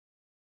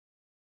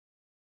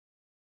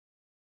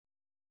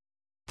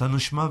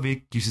Tanışma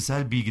ve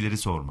kişisel bilgileri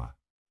sorma.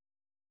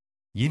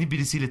 Yeni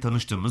birisiyle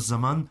tanıştığımız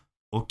zaman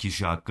o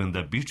kişi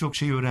hakkında birçok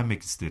şey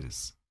öğrenmek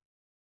isteriz.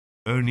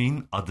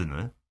 Örneğin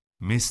adını,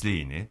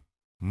 mesleğini,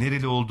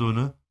 nereli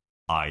olduğunu,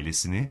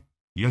 ailesini,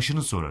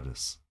 yaşını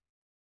sorarız.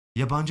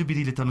 Yabancı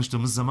biriyle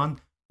tanıştığımız zaman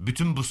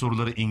bütün bu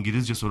soruları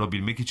İngilizce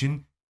sorabilmek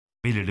için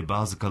belirli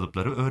bazı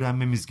kalıpları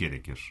öğrenmemiz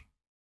gerekir.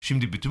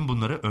 Şimdi bütün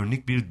bunları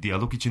örnek bir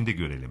diyalog içinde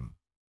görelim.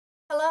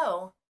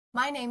 Hello,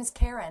 my name's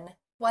Karen.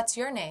 What's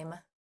your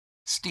name?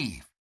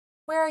 Steve.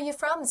 Where are you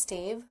from,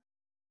 Steve?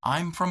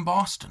 I'm from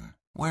Boston.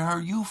 Where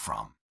are you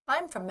from?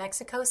 I'm from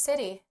Mexico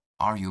City.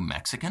 Are you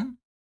Mexican?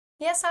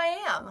 Yes, I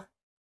am.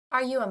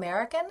 Are you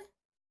American?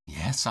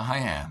 Yes, I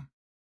am.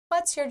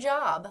 What's your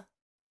job?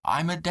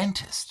 I'm a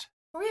dentist.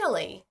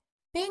 Really?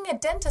 Being a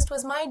dentist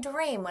was my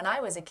dream when I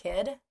was a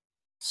kid.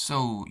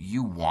 So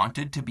you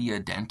wanted to be a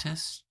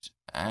dentist,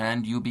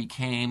 and you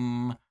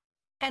became...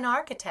 An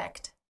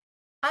architect.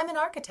 I'm an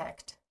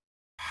architect.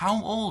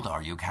 How old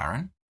are you,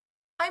 Karen?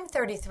 I'm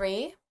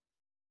 33.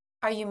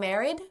 Are you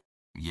married?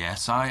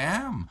 Yes, I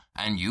am.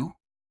 And you?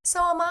 So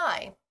am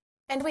I.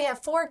 And we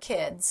have 4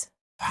 kids.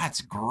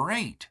 That's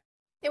great.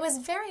 It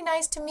was very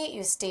nice to meet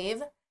you,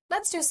 Steve.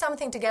 Let's do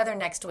something together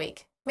next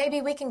week. Maybe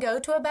we can go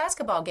to a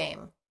basketball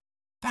game.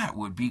 That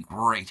would be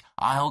great.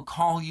 I'll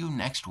call you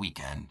next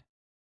weekend.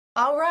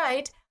 All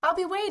right. I'll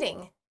be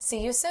waiting.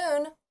 See you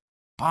soon.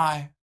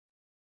 Bye.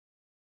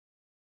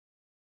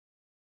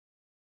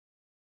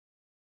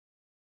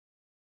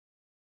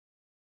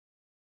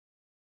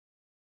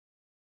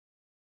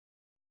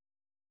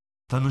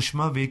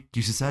 Tanışma ve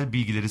kişisel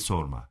bilgileri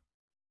sorma.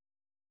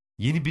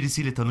 Yeni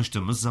birisiyle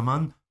tanıştığımız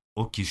zaman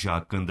o kişi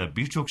hakkında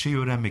birçok şey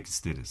öğrenmek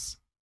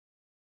isteriz.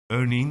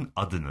 Örneğin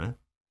adını,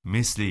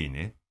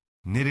 mesleğini,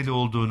 nereli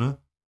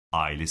olduğunu,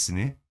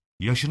 ailesini,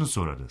 yaşını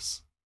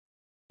sorarız.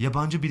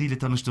 Yabancı biriyle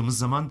tanıştığımız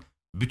zaman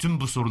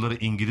bütün bu soruları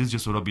İngilizce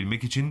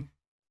sorabilmek için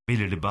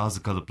belirli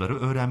bazı kalıpları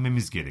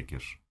öğrenmemiz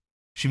gerekir.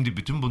 Şimdi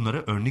bütün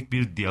bunları örnek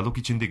bir diyalog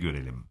içinde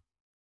görelim.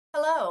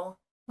 Hello,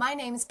 my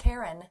name's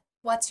Karen.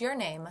 What's your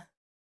name?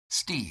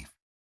 Steve.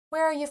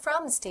 Where are you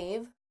from,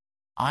 Steve?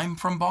 I'm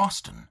from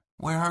Boston.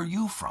 Where are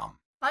you from?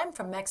 I'm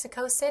from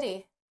Mexico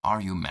City.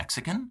 Are you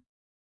Mexican?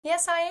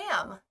 Yes, I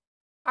am.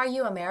 Are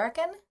you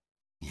American?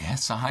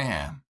 Yes, I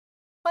am.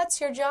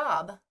 What's your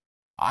job?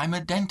 I'm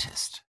a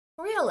dentist.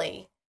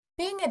 Really?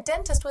 Being a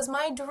dentist was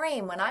my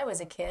dream when I was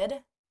a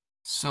kid.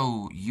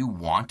 So you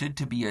wanted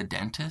to be a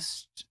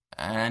dentist,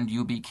 and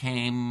you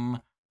became...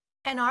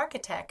 An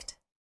architect.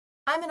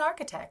 I'm an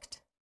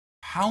architect.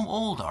 How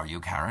old are you,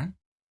 Karen?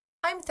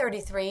 I'm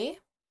 33.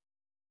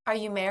 Are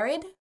you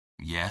married?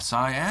 Yes,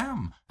 I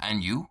am.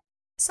 And you?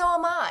 So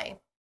am I.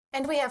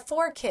 And we have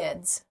 4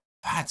 kids.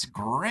 That's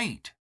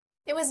great.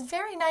 It was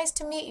very nice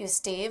to meet you,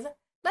 Steve.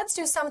 Let's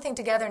do something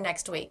together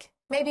next week.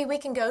 Maybe we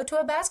can go to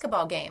a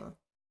basketball game.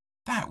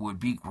 That would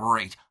be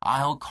great.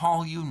 I'll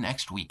call you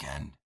next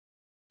weekend.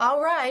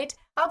 All right.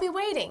 I'll be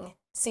waiting.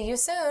 See you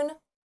soon.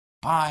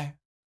 Bye.